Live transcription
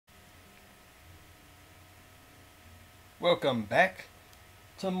Welcome back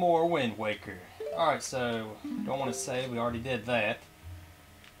to more Wind Waker. Alright, so don't want to say we already did that.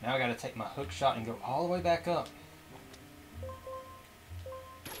 Now I gotta take my hook shot and go all the way back up.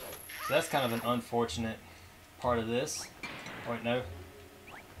 So that's kind of an unfortunate part of this. Oh, wait, no.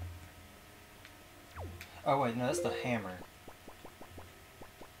 Oh wait, no, that's the hammer.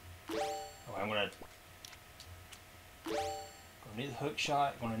 Oh, I'm gonna need the hook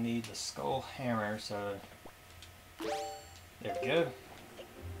shot, gonna need the skull hammer, so there we go.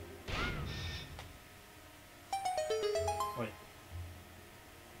 Wait.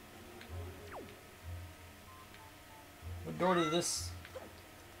 What door did this...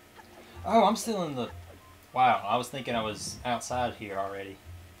 Oh, I'm still in the... Wow, I was thinking I was outside here already.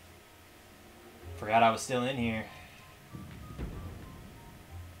 Forgot I was still in here.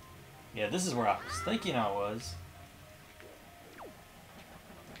 Yeah, this is where I was thinking I was.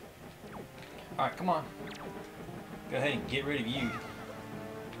 Alright, come on. Go ahead and get rid of you.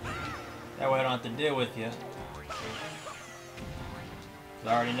 That way I don't have to deal with you. 'Cause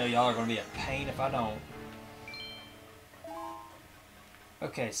I already know y'all are going to be a pain if I don't.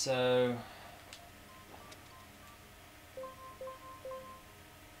 Okay, so...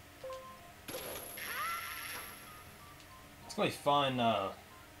 It's going to be fun.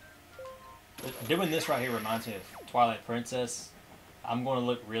 Doing this right here reminds me of Twilight Princess. I'm going to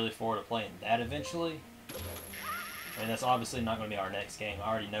look really forward to playing that eventually. I mean, that's obviously not going to be our next game. I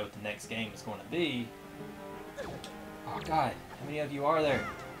already know what the next game is going to be. Oh god, how many of you are there?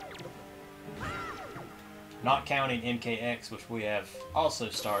 Not counting MKX, which we have also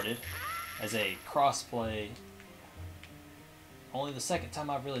started as a crossplay. Only the second time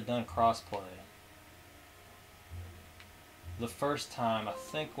I've really done crossplay. The first time, I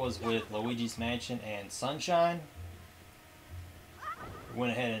think, was with Luigi's Mansion and Sunshine.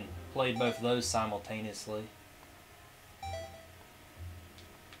 Went ahead and played both of those simultaneously.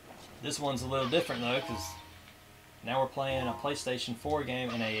 This one's a little different though, because now we're playing a PlayStation 4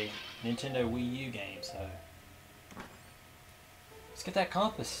 game and a Nintendo Wii U game, so let's get that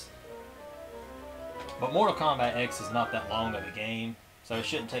compass. But Mortal Kombat X is not that long of a game, so it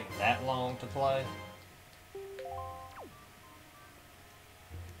shouldn't take that long to play.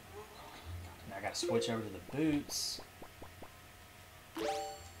 Now I gotta switch over to the boots.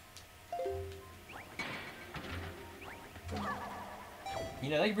 You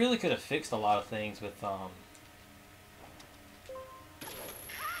know, they really could have fixed a lot of things with the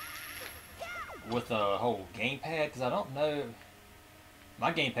whole gamepad, because I don't know,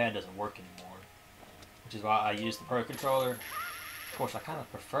 my gamepad doesn't work anymore, which is why I use the Pro Controller. Of course, I kind of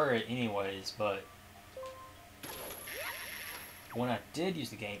prefer it anyways, but when I did use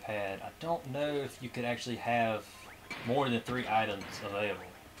the gamepad, I don't know if you could actually have more than 3 items available.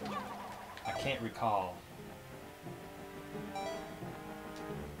 I can't recall.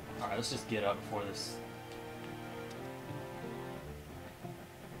 Alright, let's just get up before this.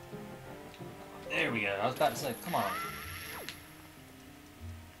 There we go. I was about to say, come on.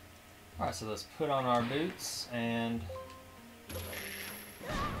 Alright, so let's put on our boots and...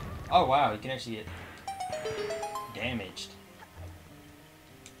 Oh wow, you can actually get damaged.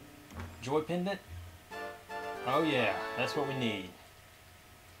 Joy pendant? Oh yeah, that's what we need.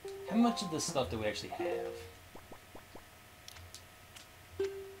 How much of this stuff do we actually have?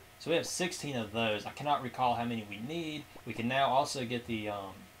 So we have 16 of those. I cannot recall how many we need. We can now also get the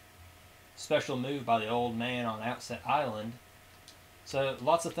special move by the old man on Outset Island. So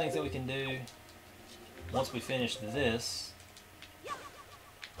lots of things that we can do once we finish this.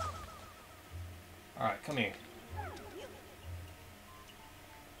 Alright, come here.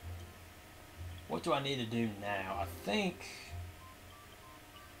 What do I need to do now? I think...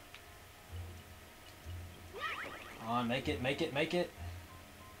 Come on, make it, make it, make it.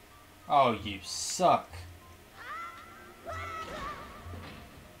 Oh, you suck.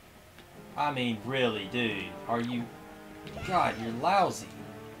 I mean, really, dude. Are you... God, you're lousy.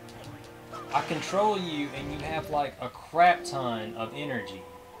 I control you and you have like a crap ton of energy.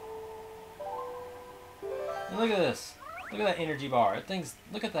 And look at this. Look at that energy bar. That thing's...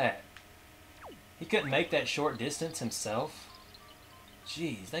 Look at that. He couldn't make that short distance himself.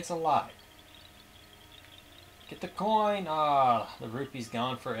 Jeez, thanks a lot. Get the coin! Ah, the rupee's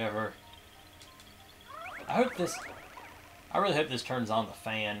gone forever. I hope this... I really hope this turns on the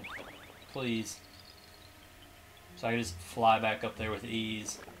fan. Please. So I can just fly back up there with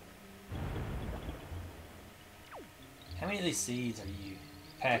ease. How many of these seeds are you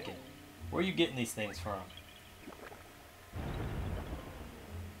packing? Where are you getting these things from?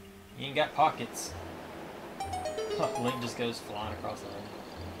 You ain't got pockets. Huh, Link just goes flying across the room.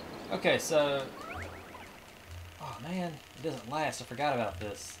 Okay, so... Oh, man, it doesn't last. I forgot about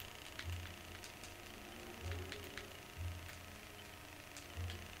this.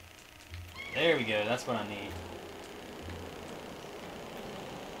 There we go. That's what I need.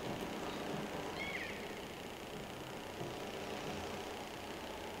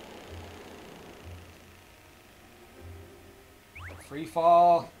 Free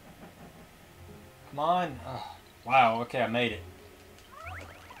fall. Come on. Oh, wow, okay, I made it.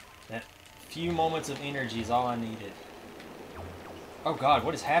 That few moments of energy is all I needed. Oh god,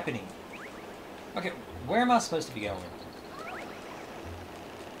 what is happening? Okay, where am I supposed to be going?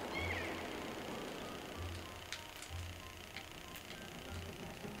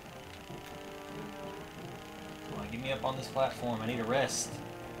 Come on, get me up on this platform. I need a rest.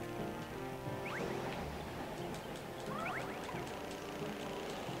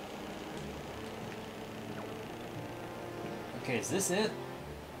 Okay, is this it?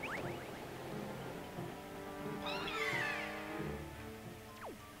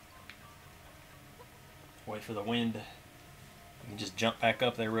 Wait for the wind. You can just jump back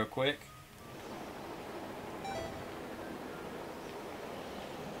up there real quick.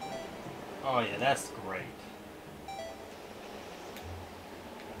 Oh yeah, that's great.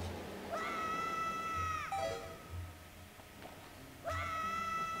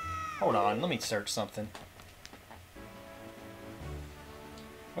 Hold on, let me search something.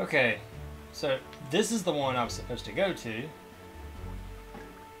 Okay, so this is the one I was supposed to go to.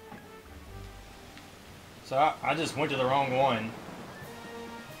 So I just went to the wrong one.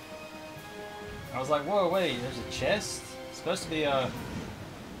 I was like, whoa, wait, there's a chest? It's supposed to be a...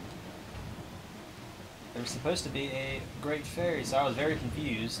 There was supposed to be a great fairy, so I was very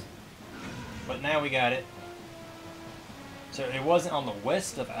confused. But now we got it. So it wasn't on the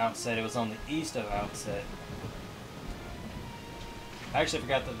west of Outset, it was on the east of Outset. I actually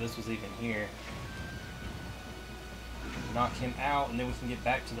forgot that this was even here. Knock him out, and then we can get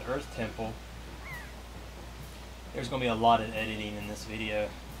back to the Earth Temple. There's going to be a lot of editing in this video.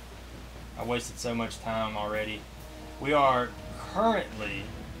 I wasted so much time already. We are currently,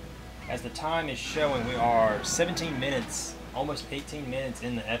 as the time is showing, we are 17 minutes, almost 18 minutes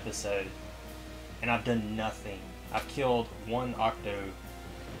in the episode. And I've done nothing. I've killed one Octo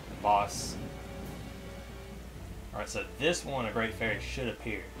boss. Alright, so this one, a Great Fairy, should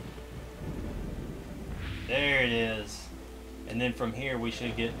appear. There it is. And then from here we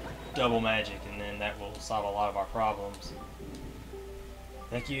should get double magic, and then that will solve a lot of our problems.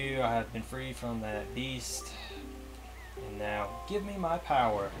 Thank you, I have been free from that beast. And now, give me my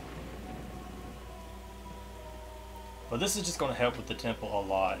power. But this is just going to help with the temple a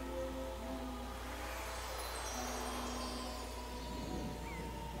lot.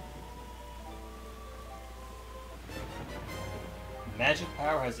 Magic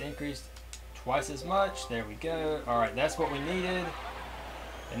power has increased twice as much. There we go. Alright, that's what we needed.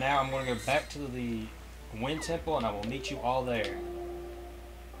 And now I'm going to go back to the Wind Temple, and I will meet you all there.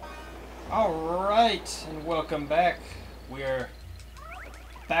 Alright, and welcome back. We're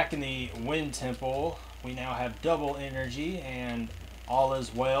back in the Wind Temple. We now have double energy, and all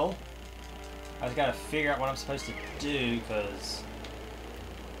is well. I just got to figure out what I'm supposed to do, because...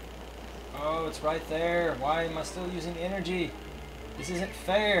 Oh, it's right there. Why am I still using energy? This isn't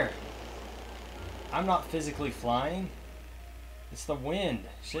fair. I'm not physically flying. It's the wind.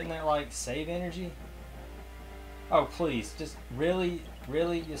 Shouldn't that, like, save energy? Oh, please. Just, really,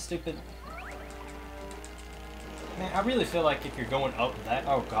 you stupid... Man, I really feel like if you're going up that...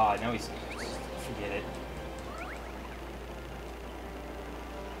 Oh, God, now he's... Forget it.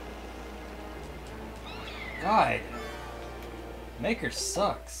 God. Maker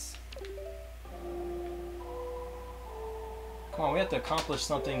sucks. Come on, we have to accomplish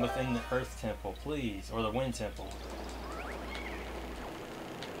something within the Earth Temple, please. Or the Wind Temple.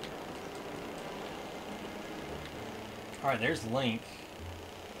 Alright, there's Link.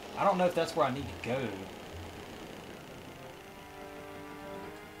 I don't know if that's where I need to go.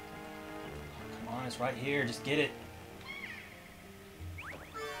 Come on, it's right here. Just get it.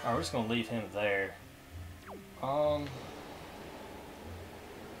 Alright, we're just going to leave him there.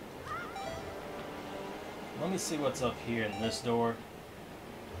 Let me see what's up here in this door.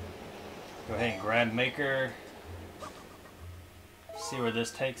 Go ahead and grab Maker. See where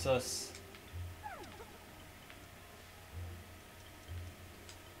this takes us.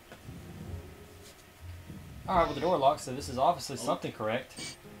 Alright, well the door locked, so this is obviously something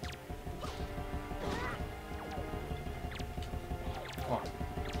correct. Come on.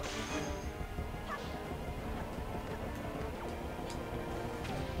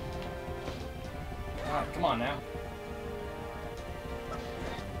 Alright, come on now.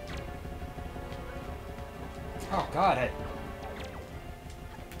 Oh God, hey.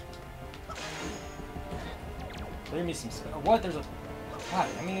 Clear me some what? There's a... God,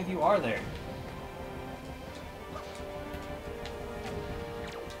 how many of you are there?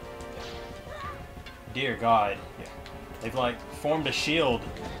 Dear God. Yeah. They've like formed a shield.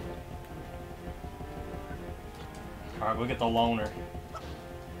 Alright, we'll get the loner.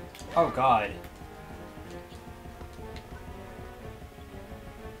 Oh God.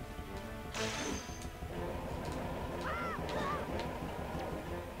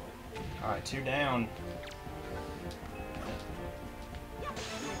 Alright, 2 down.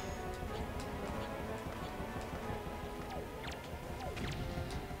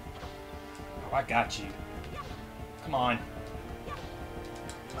 Oh, I got you. Come on.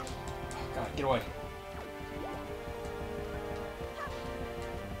 Oh, God, get away.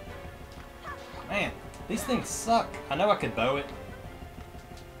 Man, these things suck. I know I could bow it.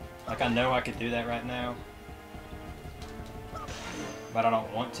 Like, I know I could do that right now. But I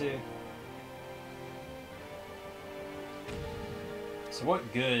don't want to. So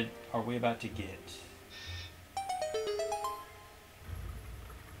what good are we about to get?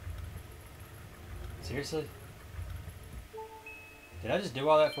 Seriously? Did I just do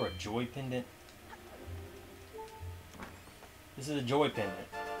all that for a joy pendant? This is a joy pendant.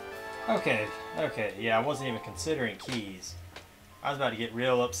 Okay, okay, yeah, I wasn't even considering keys. I was about to get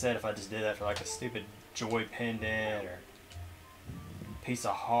real upset if I just did that for like a stupid joy pendant or piece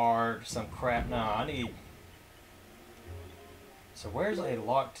of heart or some crap. No, I need... So where's a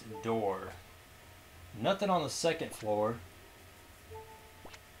locked door? Nothing on the 2nd floor.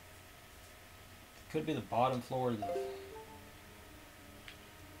 Could be the bottom floor of the... Now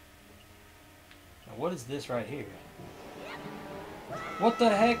what is this right here? What the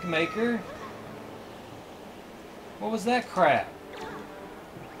heck, Maker? What was that crap?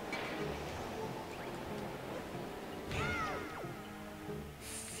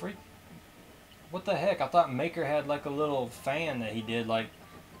 Freak. What the heck? I thought Maker had like a little fan that he did like...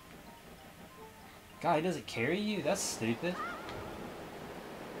 God, he doesn't carry you? That's stupid.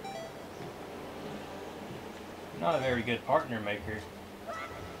 Not a very good partner, Maker.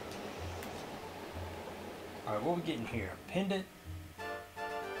 Alright, what are we getting here? A pendant?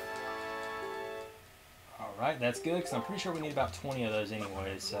 Alright, that's good, because I'm pretty sure we need about 20 of those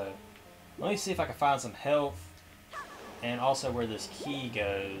anyway, so... Let me see if I can find some health, and also where this key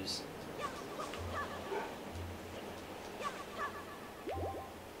goes.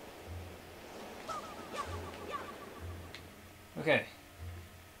 Okay.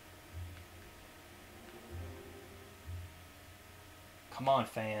 Come on,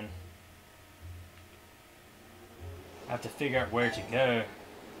 fan. I have to figure out where to go.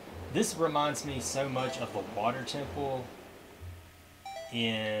 This reminds me so much of the water temple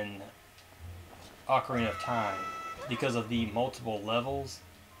in Ocarina of Time because of the multiple levels.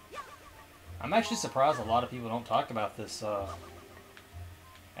 I'm actually surprised a lot of people don't talk about this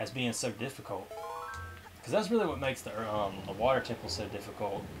as being so difficult. Because that's really what makes the water temple so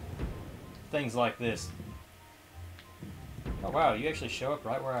difficult. Things like this. Oh wow, you actually show up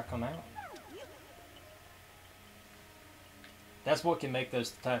right where I come out? That's what can make those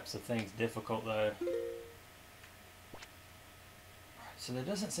types of things difficult though. So there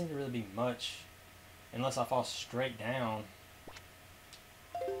doesn't seem to really be much unless I fall straight down.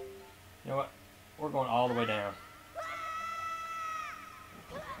 You know what? We're going all the way down.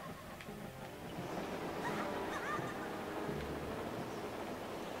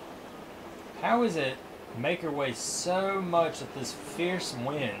 How is it Maker weighs so much that this fierce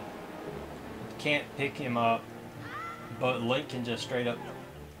wind can't pick him up, but Link can just straight up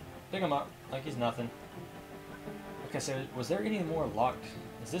pick him up like he's nothing? Okay, so was there any more locked?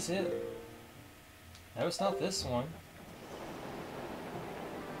 Is this it? No, it's not this one.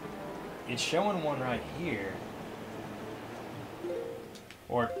 It's showing one right here.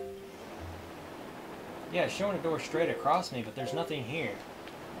 Or... yeah, it's showing a door straight across me, but there's nothing here.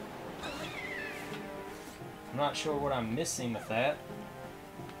 I'm not sure what I'm missing with that.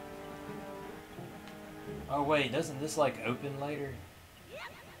 Oh wait, doesn't this like open later?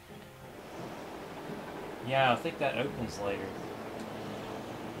 Yeah, I think that opens later.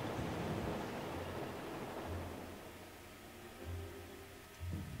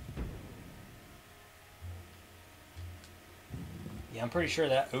 Yeah, I'm pretty sure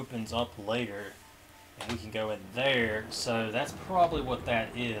that opens up later and we can go in there, so that's probably what that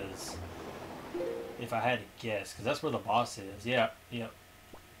is. If I had to guess, because that's where the boss is. Yeah, yep.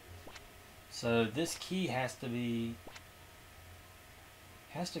 So this key has to be...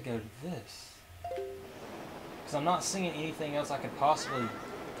 has to go to this. Because I'm not seeing anything else I could possibly...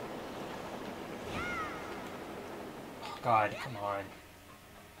 God, come on.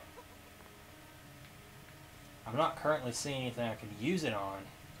 I'm not currently seeing anything I could use it on.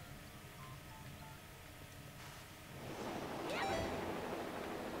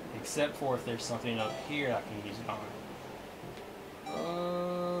 Except for if there's something up here I can use it on.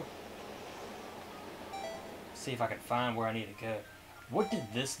 See if I can find where I need to go. What did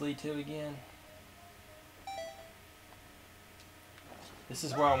this lead to again? This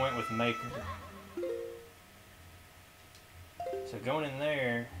is where I went with Maker. So going in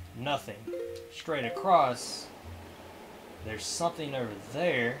there, nothing. Straight across, there's something over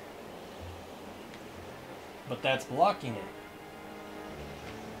there, but that's blocking it.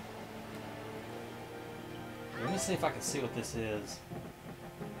 Let me see if I can see what this is.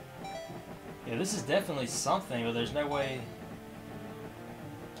 Yeah, this is definitely something, but there's no way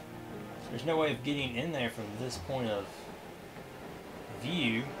of getting in there from this point of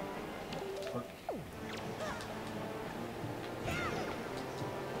view. Are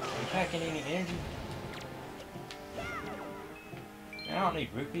you packing any energy? I don't need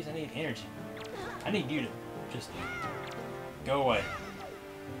rupees, I need energy. I need you to just go away.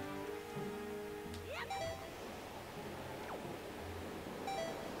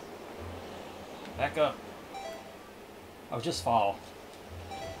 Back up. Oh, just fall.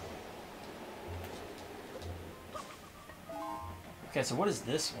 Okay, so what is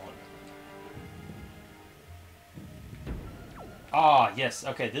this one? Ah, yes.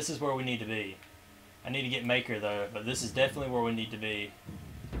 Okay, this is where we need to be. I need to get Maker, though, but this is definitely where we need to be.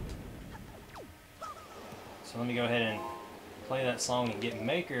 So let me go ahead and play that song and get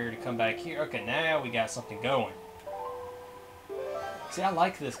Maker to come back here. Okay, now we got something going. See, I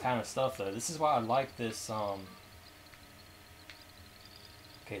like this kind of stuff, though. This is why I like this, Okay,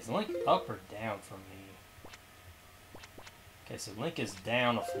 is Link up or down from me? Okay, so Link is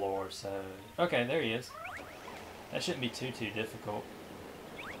down the floor, so... Okay, there he is. That shouldn't be too difficult.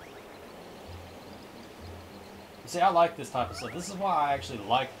 See, I like this type of stuff. This is why I actually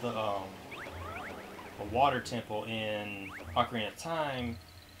like the water temple in Ocarina of Time.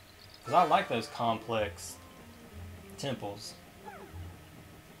 Because I like those complex temples.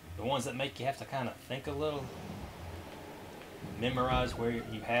 The ones that make you have to kind of think a little. Memorize where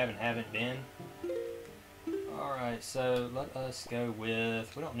you have and haven't been. Alright, so let us go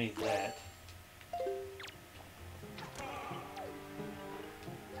with... We don't need that.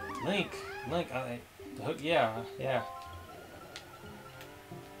 Link! The hook, yeah.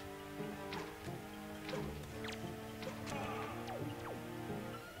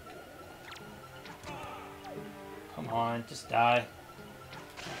 Come on, just die.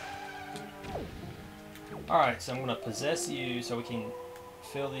 Alright, so I'm going to possess you so we can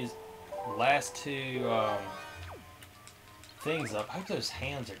fill these last two things up. I hope those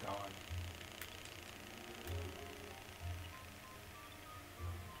hands are gone.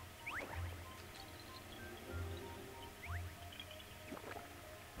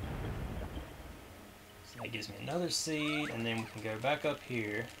 So that gives me another seed, and then we can go back up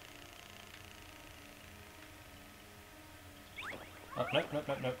here. Oh, nope.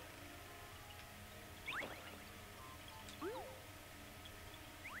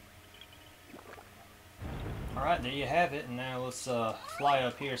 Alright, there you have it, and now let's fly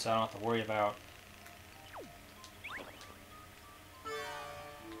up here so I don't have to worry about...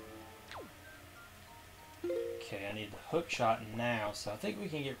 Okay, I need the hook shot now, so I think we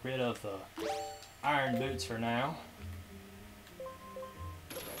can get rid of the iron boots for now.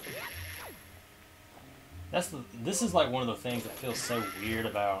 This is like one of the things that feels so weird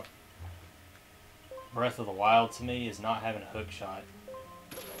about Breath of the Wild to me, is not having a hook shot.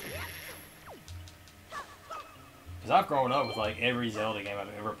 Because I've grown up with like every Zelda game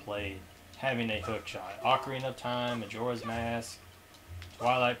I've ever played having a hook shot. Ocarina of Time, Majora's Mask,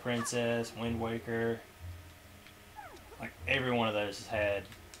 Twilight Princess, Wind Waker. Like every one of those has had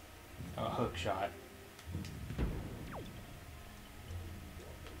a hook shot.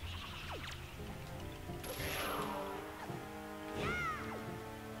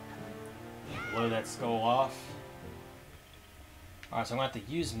 Blow that skull off. Alright, so I'm going to have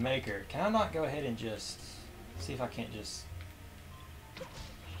to use Maker. Can I not go ahead and just... See if I can't just...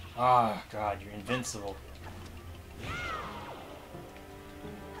 Ah, God, you're invincible.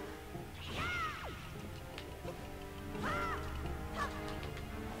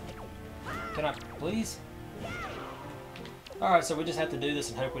 Can I, please? Alright, so we just have to do this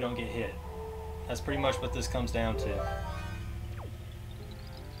and hope we don't get hit. That's pretty much what this comes down to.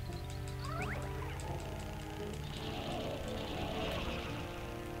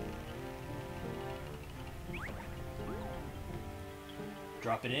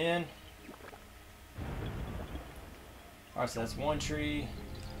 Drop it in. Alright, so that's one tree.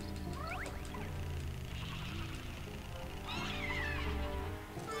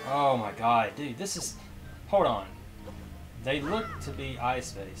 Oh my god, dude, this is... Hold on. They look to be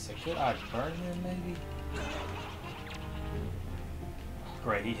ice-based, so could I burn them maybe?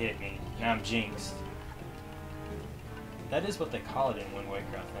 Great, he hit me. Now I'm jinxed. That is what they call it in Wind Waker,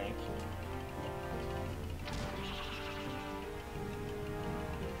 I think.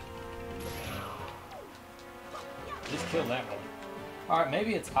 Just kill that one. Alright,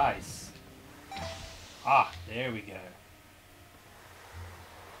 maybe it's ice. Ah, there we go.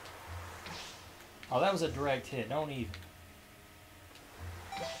 Oh, that was a direct hit. Don't even.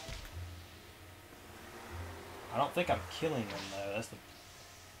 I don't think I'm killing them though.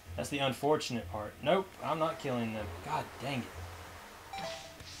 That's the unfortunate part. Nope, I'm not killing them. God dang it.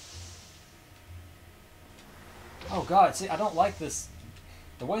 Oh god, see, I don't like this.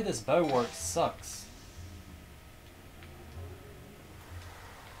 The way this bow works sucks.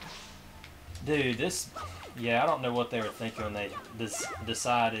 Dude, this... Yeah, I don't know what they were thinking when they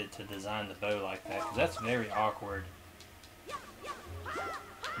decided to design the bow like that, because that's very awkward.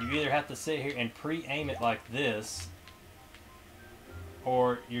 You either have to sit here and pre-aim it like this,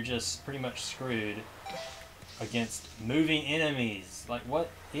 or you're just pretty much screwed against moving enemies. Like, what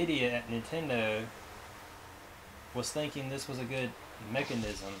idiot at Nintendo was thinking this was a good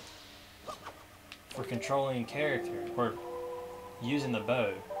mechanism for controlling character, or using the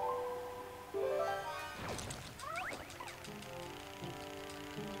bow?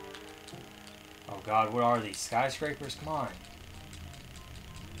 Oh god, what are these? Skyscrapers? Come on.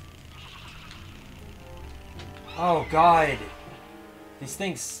 Oh god! These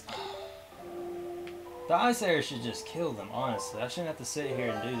things... The ice area should just kill them, honestly. I shouldn't have to sit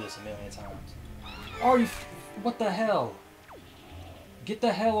here and do this a million times. Oh, you... What the hell? Get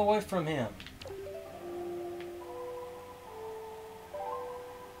the hell away from him.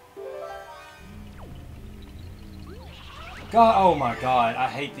 God, oh my god, I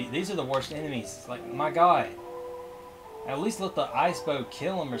hate these. These are the worst enemies. Like, my god. At least let the ice bow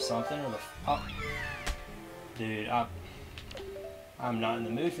kill him or something, or the... Oh. Dude, I'm not in the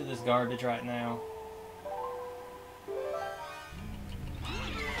mood for this garbage right now.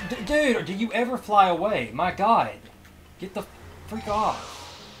 Dude, do you ever fly away? My god. Get the freak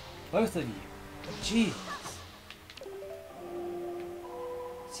off. Both of you. Jeez.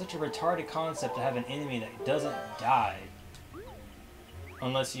 Such a retarded concept to have an enemy that doesn't die.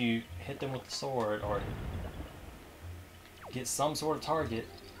 Unless you hit them with the sword or get some sort of target.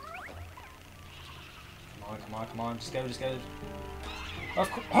 Come on, come on, come on. Just go, just go. Of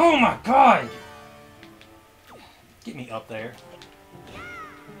course. Oh my god! Get me up there.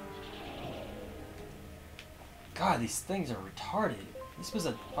 God, these things are retarded. This was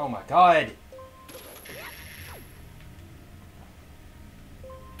a... Oh my god! I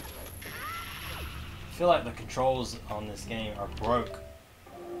feel like the controls on this game are broke.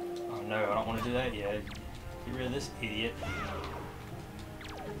 Oh no, I don't want to do that yet. Get rid of this idiot.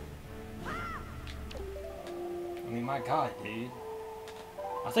 I mean, my god, dude.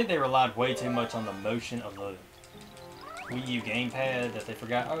 I think they relied way too much on the motion of the Wii U gamepad that they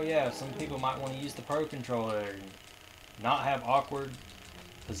forgot, oh yeah, some people might want to use the Pro Controller and not have awkward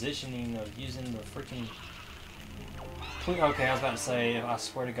positioning of using the freaking... Okay, I was about to say, I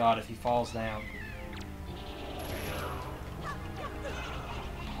swear to god, if he falls down...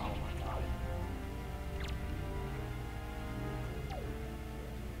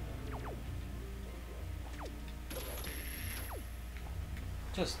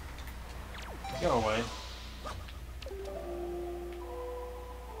 Just go away.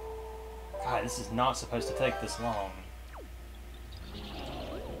 God, this is not supposed to take this long.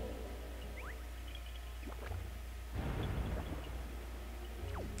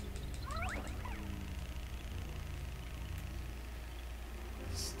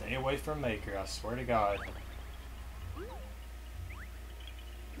 Stay away from Maker, I swear to God.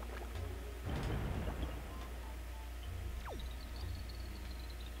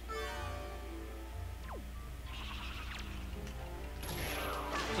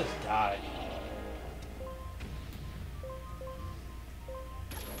 Just die.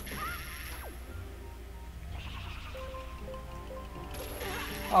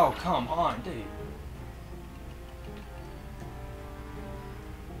 Oh, come on, dude.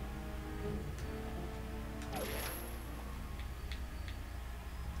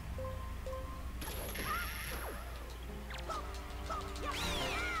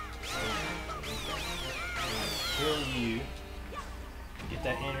 Kill you. Get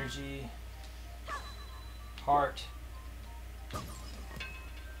that energy. Heart.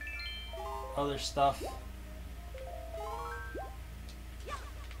 Other stuff.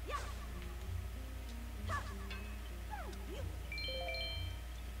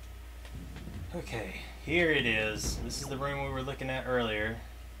 Okay, here it is. This is the room we were looking at earlier.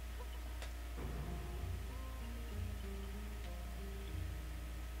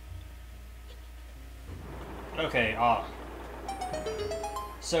 Okay,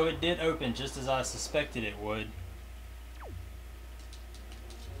 so it did open just as I suspected it would.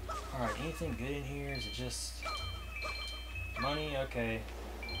 Alright, anything good in here? Is it just money? Okay.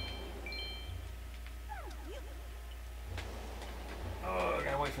 Oh, I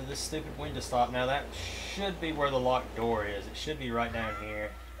gotta wait for this stupid wind to stop. Now that should be where the locked door is. It should be right down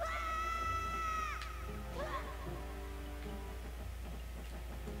here.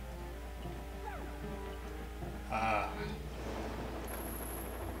 Ah.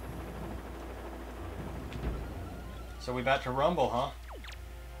 So we about to rumble, huh?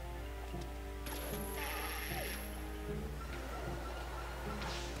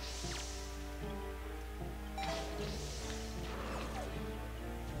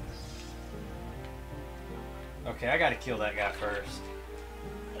 Okay, I gotta kill that guy first.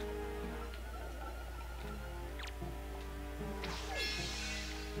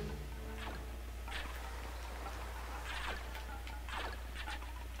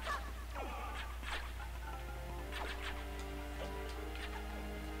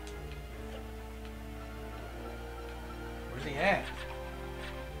 Where's he at?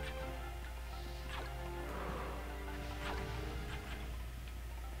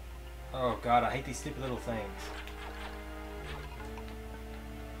 Oh god, I hate these stupid little things.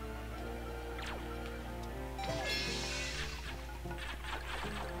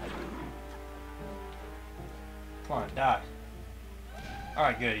 Come on, die.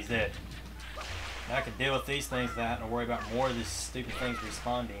 Alright, good, he's dead. Now I can deal with these things without having to worry about more of these stupid things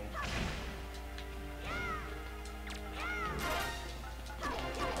responding.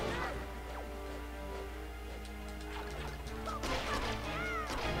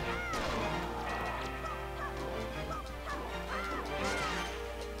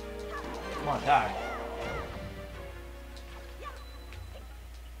 Come on, die.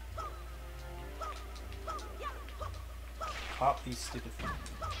 Pop these stupid things.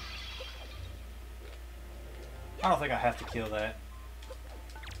 I don't think I have to kill that.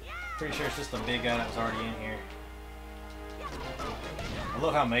 Pretty sure it's just a big guy that was already in here. I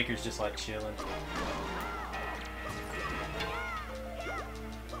love how Maker's just like chilling.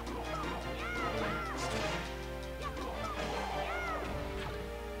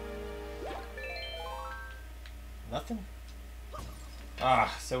 Nothing?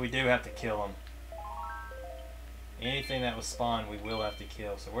 Ah, so we do have to kill him. Anything that was spawned, we will have to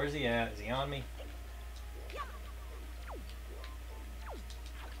kill. So where's he at? Is he on me?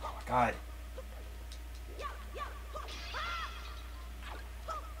 Oh my god.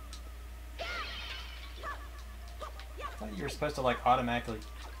 I thought you were supposed to like automatically...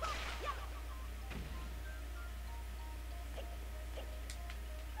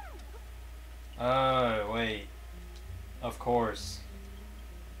 Oh, wait. Of course.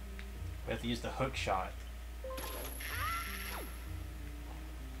 We have to use the hook shot.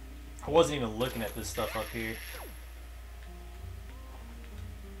 I wasn't even looking at this stuff up here.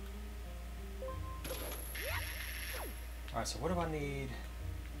 Alright, so what do I need?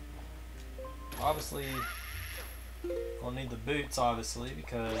 Obviously, I'll need the boots, obviously,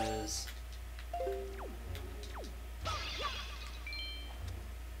 because...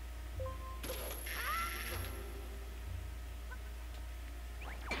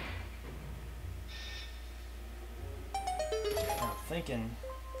 I'm thinking...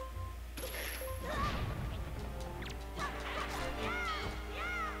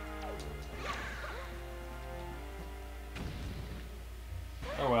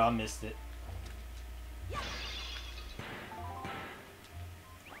 Oh well, I missed it.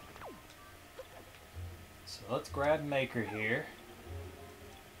 So let's grab Maker here.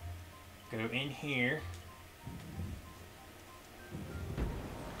 Go in here.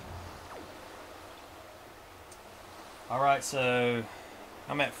 Alright, so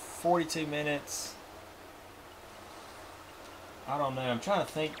I'm at 42 minutes. I don't know, I'm trying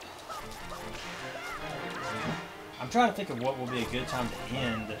to think of what will be a good time to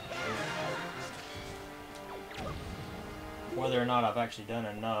end. Whether or not I've actually done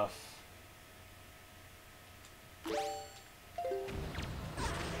enough.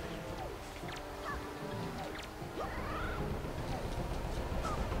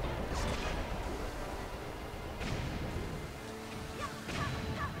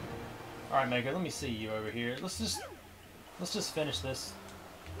 Alright, Maker, let me see you over here. Let's just finish this.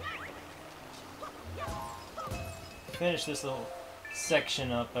 Finish this little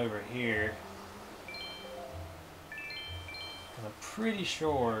section up over here. And I'm pretty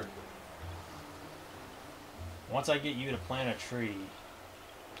sure Once I get you to plant a tree,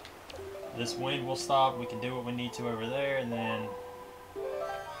 this wind will stop. We can do what we need to over there, and then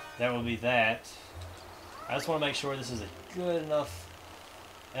that will be that. I just want to make sure this is a good enough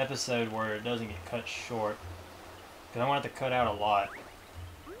episode where it doesn't get cut short, because I want it to cut out a lot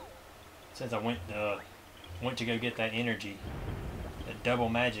since I went to go get that energy, that double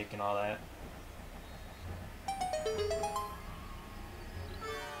magic and all that.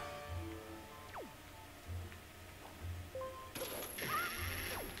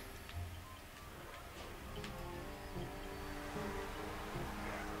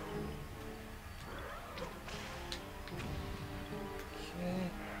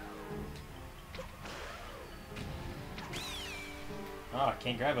 Oh, I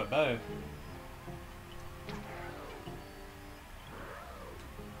can't grab a bow.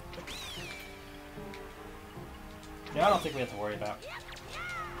 No, I don't think we have to worry about.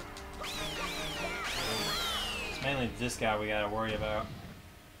 It's mainly this guy we gotta worry about.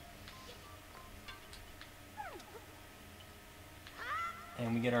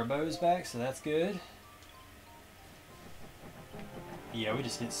 And we get our bows back, so that's good. Yeah, we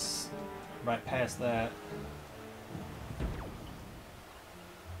just get right past that.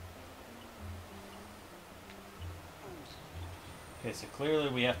 Okay, so clearly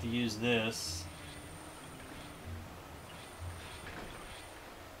we have to use this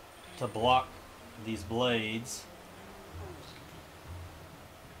to block these blades.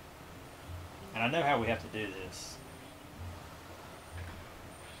 And I know how we have to do this.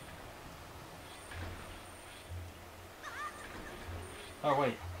 Oh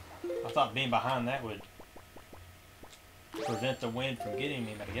wait, I thought being behind that would prevent the wind from getting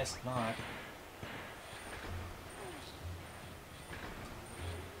me, but I guess not.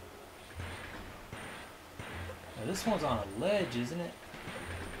 Now this one's on a ledge, isn't it?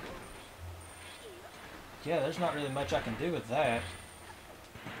 Yeah, there's not really much I can do with that.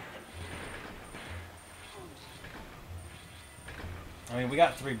 I mean, we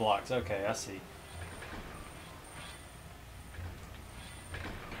got 3 blocks. Okay, I see.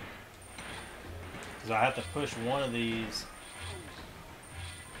 Because I have to push one of these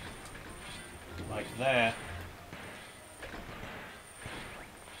like that.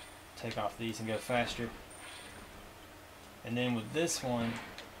 Take off these and go faster. And then with this one,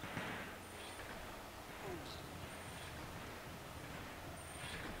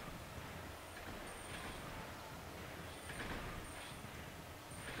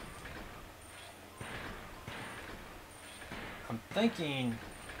 I'm thinking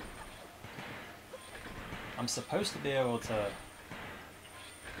I'm supposed to be able to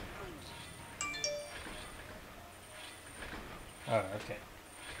oh, okay.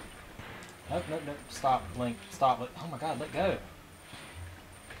 Nope, nope, nope. Stop, Link. Stop. Oh my god, let go.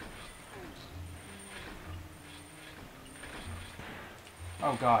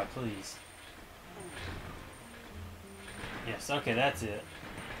 Oh god, please. Yes, okay, that's it.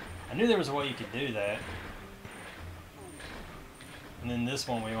 I knew there was a way you could do that. And then this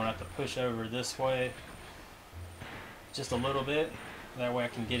one we won't have to push over this way just a little bit. That way I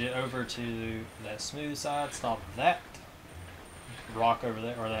can get it over to that smooth side, stop that rock over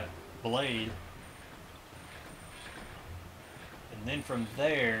there, or that blade. And then from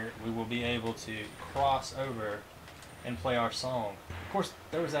there we will be able to cross over and play our song. Of course,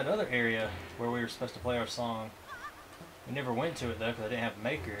 there was that other area where we were supposed to play our song. We never went to it though because I didn't have a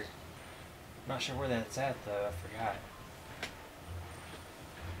maker. Not sure where that's at though, I forgot.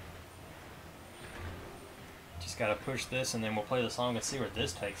 Just gotta push this and then we'll play the song and see where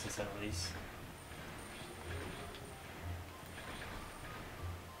this takes us at least.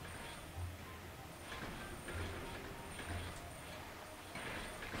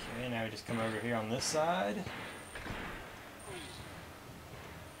 Okay, now we just come over here on this side.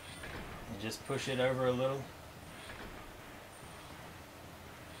 And just push it over a little.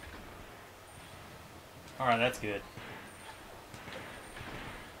 Alright, that's good.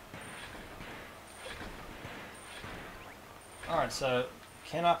 Alright, so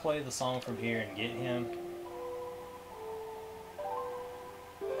can I play the song from here and get him?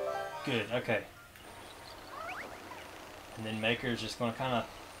 Good, okay. And then Maker's just going to kind of...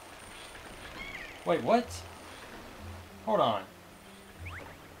 Wait, what? Hold on. Do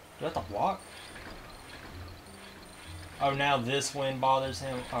I have to block? Oh, now this wind bothers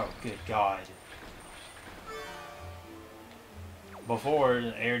him? Oh, good God. Before,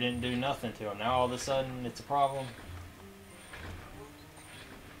 the air didn't do nothing to him. Now all of a sudden, it's a problem.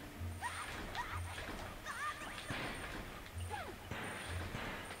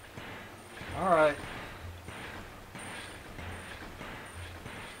 Alright.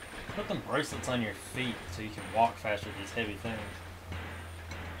 What them bracelets on your feet so you can walk faster with these heavy things.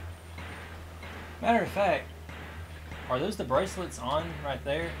 Matter of fact, are those the bracelets on right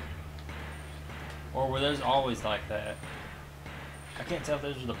there? Or were those always like that? I can't tell if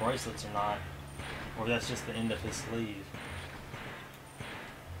those are the bracelets or not. Or that's just the end of his sleeve.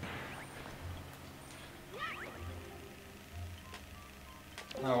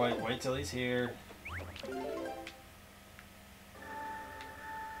 Oh wait till he's here.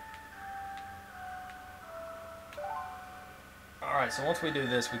 Alright, so once we do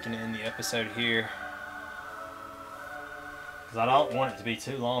this, we can end the episode here. Because I don't want it to be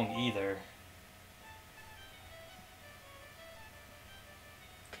too long either.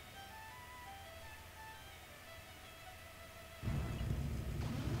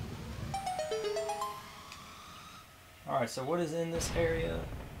 Alright, so what is in this area?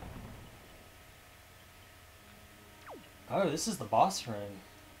 Oh, this is the boss room.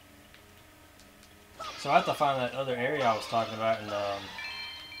 So I have to find that other area I was talking about and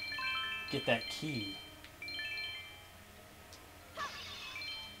get that key.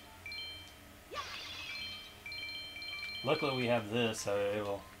 Luckily we have this, so it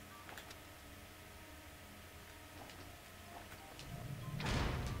will...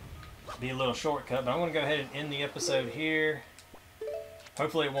 be a little shortcut, but I'm going to go ahead and end the episode here.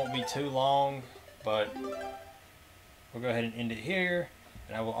 Hopefully it won't be too long, but we'll go ahead and end it here,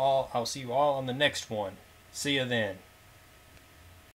 and I will see you all on the next one. See you then.